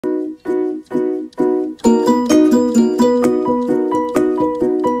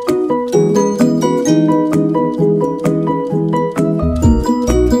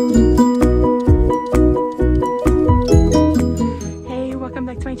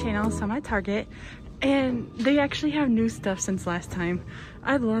channel, so I'm at Target, and they actually have new stuff since last time.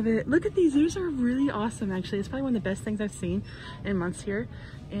 I love it. Look at these. These are really awesome, actually. It's probably one of the best things I've seen in months here.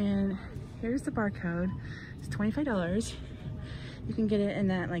 And here's the barcode. It's $25. You can get it in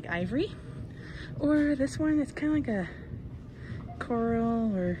that like ivory, or this one. It's kind of like a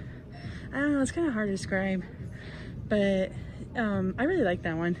coral, or I don't know. It's kind of hard to describe, but I really like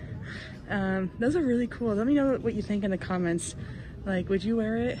that one. Those are really cool. Let me know what you think in the comments. Like, would you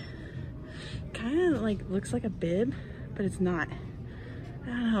wear it? Kind of like looks like a bib, but it's not. I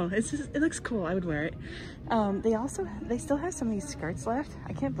don't know. It's just, it looks cool. I would wear it. They still have some of these skirts left.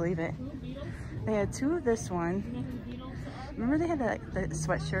 I can't believe it. They had two of this one. Remember they had the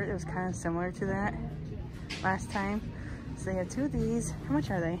sweatshirt that was kind of similar to that last time? So they had two of these. How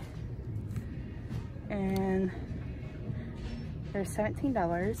much are they? And they're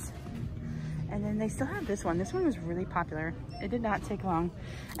 $17. And then they still have this one. This one was really popular. It did not take long.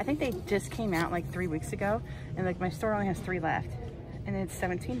 I think they just came out like 3 weeks ago, and like my store only has 3 left. And it's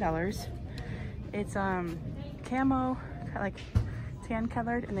 $17. It's camo, like tan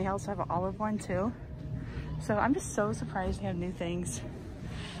colored, and they also have an olive one too. So I'm just so surprised they have new things.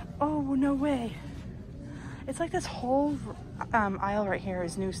 Oh, no way. It's like this whole aisle right here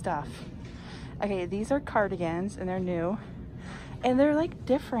is new stuff. Okay, these are cardigans, and they're new. And they're like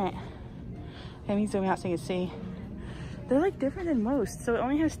different. Let me zoom out so you can see. They're like different than most. So it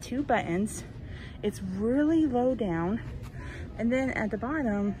only has 2 buttons. It's really low down. And then at the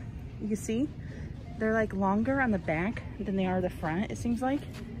bottom, you can see, they're like longer on the back than they are the front, it seems like.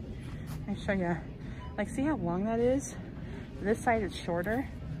 I'll show you. Like, see how long that is? This side is shorter.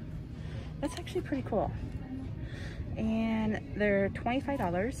 That's actually pretty cool. And they're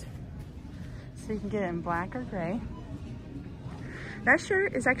 $25. So you can get it in black or gray. That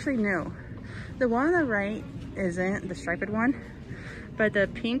shirt is actually new. The one on the right isn't, the striped one, but the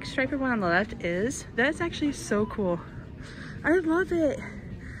pink striped one on the left is. That's actually so cool. I love it.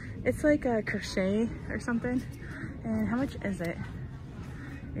 It's like a crochet or something. And how much is it?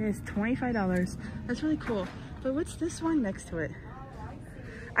 It is $25. That's really cool. But what's this one next to it?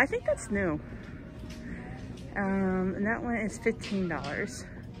 I think that's new. And that one is $15.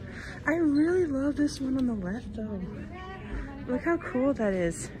 I really love this one on the left though. Look how cool that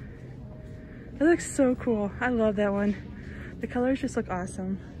is. It looks so cool. I love that one. The colors just look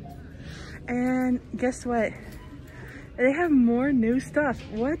awesome. And guess what? They have more new stuff.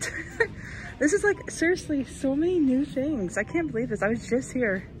 What? This is like, seriously, so many new things. I can't believe this. I was just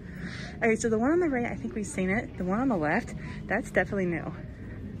here. Okay, so the one on the right, I think we've seen it. The one on the left, that's definitely new.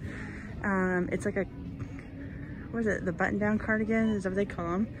 It's like a, what is it? The button-down cardigan? Is that what they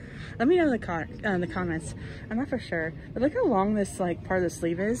call them? Let me know in the comments. I'm not for sure. But look how long this like part of the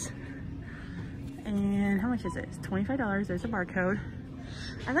sleeve is. And how much is it? It's $25. There's a barcode.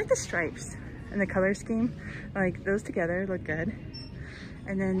 I like the stripes and the color scheme. Like, those together look good.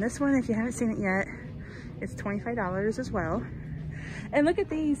 And then this one, if you haven't seen it yet, it's $25 as well. And look at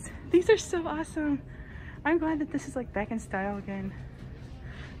these. These are so awesome. I'm glad that this is like back in style again.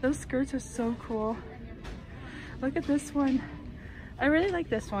 Those skirts are so cool. Look at this one. I really like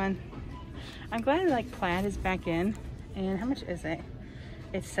this one. I'm glad like plaid is back in. And how much is it?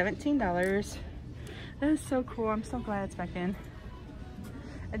 It's $17. That is so cool. I'm so glad it's back in.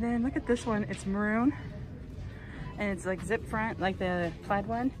 And then look at this one. It's maroon. And it's like zip front, like the plaid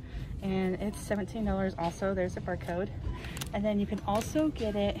one. And it's $17 also. There's a barcode. And then you can also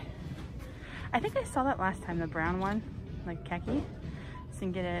get it, I think I saw that last time, the brown one, like khaki. So you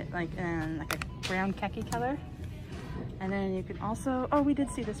can get it like in like a brown khaki color. And then you can also, oh, we did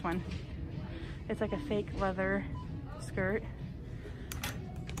see this one. It's like a fake leather skirt.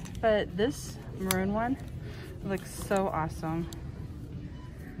 But this maroon one looks so awesome.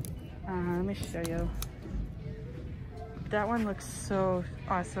 Let me show you. That one looks so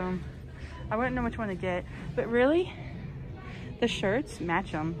awesome. I wouldn't know which one to get, but really, the shirts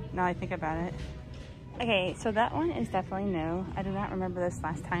match them, now I think about it. Okay, so that one is definitely new. I do not remember this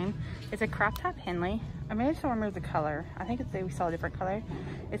last time. It's a crop top Henley. I may just remember the color. I think we saw a different color.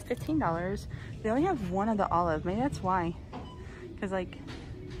 It's $15. They only have one of the olive. Maybe that's why. Because like,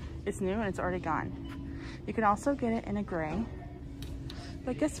 it's new and it's already gone. You can also get it in a gray.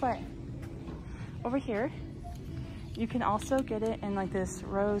 But guess what? Over here, you can also get it in like this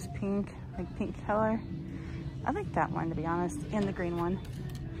rose pink, like pink color. I like that one, to be honest, and the green one.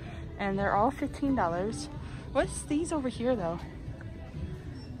 And they're all $15. What's these over here though?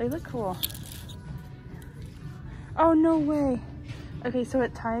 They look cool. Oh, no way. Okay, so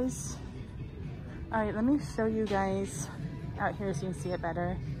it ties. All right, let me show you guys out here so you can see it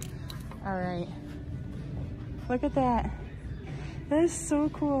better. All right, look at that. That is so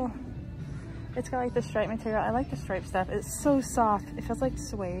cool. It's got like the stripe material. I like the stripe stuff. It's so soft. It feels like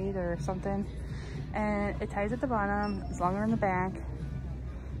suede or something. And it ties at the bottom. It's longer in the back.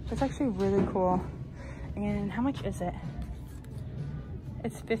 It's actually really cool. And how much is it?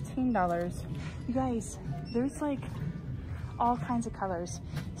 It's $15. You guys, there's like all kinds of colors.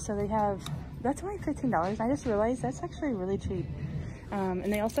 So they have, that's only $15. I just realized that's actually really cheap.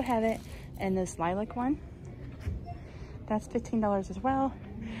 And they also have it in this lilac one. That's $15 as well.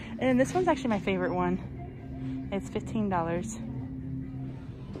 And this one's actually my favorite one. It's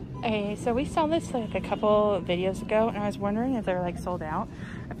 $15. Okay, so we saw this like a couple videos ago, and I was wondering if they're like sold out.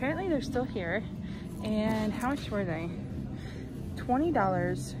 Apparently they're still here. And how much were they?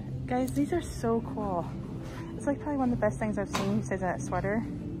 $20. Guys, these are so cool. It's like probably one of the best things I've seen besides that sweater.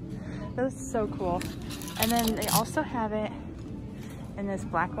 That was so cool. And then they also have it in this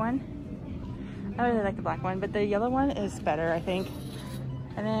black one. I really like the black one, but the yellow one is better, I think.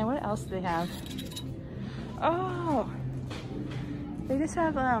 And then what else do they have? Oh, they just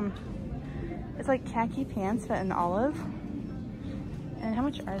have, it's like khaki pants, but in olive. And how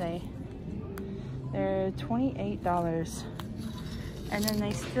much are they? They're $28. And then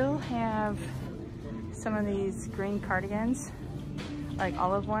they still have some of these green cardigans, like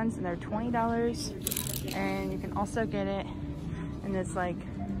olive ones, and they're $20. And you can also get it in this like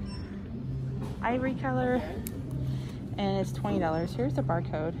ivory color, and it's $20. Here's the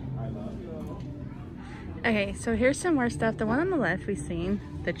barcode. Okay, so here's some more stuff. The one on the left we've seen,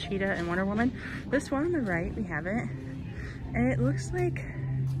 the cheetah and Wonder Woman. This one on the right, we haven't. And it looks like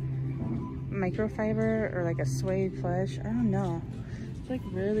microfiber or like a suede plush. I don't know. It's like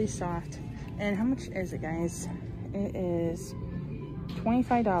really soft. And how much is it, guys? It is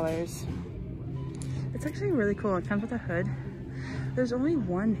 $25. It's actually really cool. It comes with a hood. There's only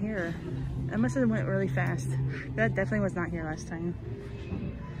one here. I must have went really fast. That definitely was not here last time.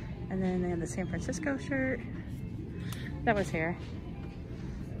 And then they have the San Francisco shirt. That was here.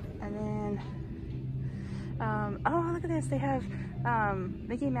 And then, oh, look at this. They have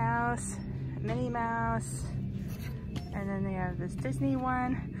Mickey Mouse, Minnie Mouse, and then they have this Disney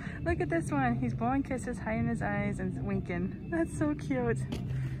one. Look at this one. He's blowing kisses, hiding his eyes, and winking. That's so cute.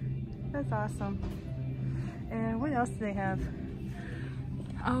 That's awesome. And what else do they have?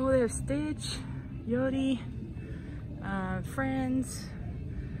 Oh, they have Stitch, Yodi, Friends,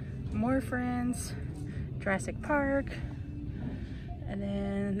 more Friends, Jurassic Park, and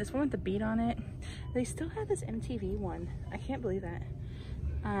then this one with the beat on it. They still have this MTV one. I can't believe that.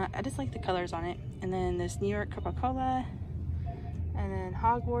 I just like the colors on it. And then this New York Coca-Cola, and then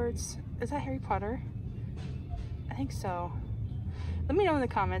Hogwarts. Is that Harry Potter? I think so. Let me know in the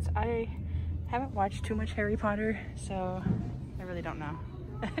comments. I haven't watched too much Harry Potter, so I really don't know.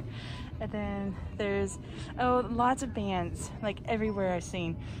 And then there's, oh, lots of bands, like everywhere I've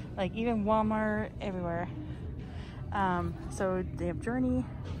seen, like even Walmart, everywhere. So they have Journey,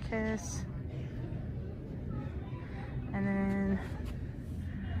 Kiss, and then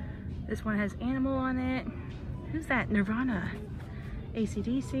this one has Animal on it. Who's that? Nirvana,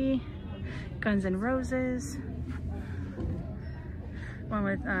 AC/DC, Guns N' Roses. One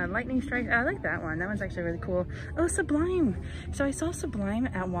with lightning strike. I like that one. That one's actually really cool. Oh, Sublime. So I saw Sublime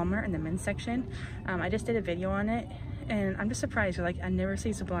at Walmart in the men's section. I just did a video on it, and I'm just surprised. Like, I never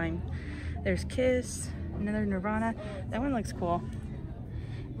see Sublime. There's Kiss, another Nirvana. That one looks cool.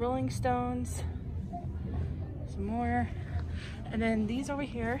 Rolling Stones. Some more. And then these over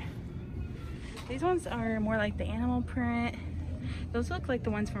here. These ones are more like the animal print. Those look like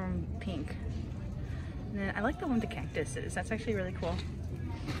the ones from Pink. And then I like the one with the cactuses. That's actually really cool.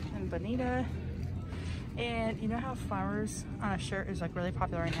 And Bonita. And you know how flowers on a shirt is like really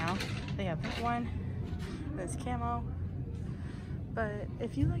popular right now? They have that one. This camo. But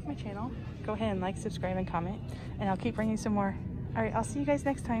if you like my channel, go ahead and like, subscribe, and comment. And I'll keep bringing some more. Alright, I'll see you guys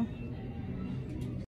next time.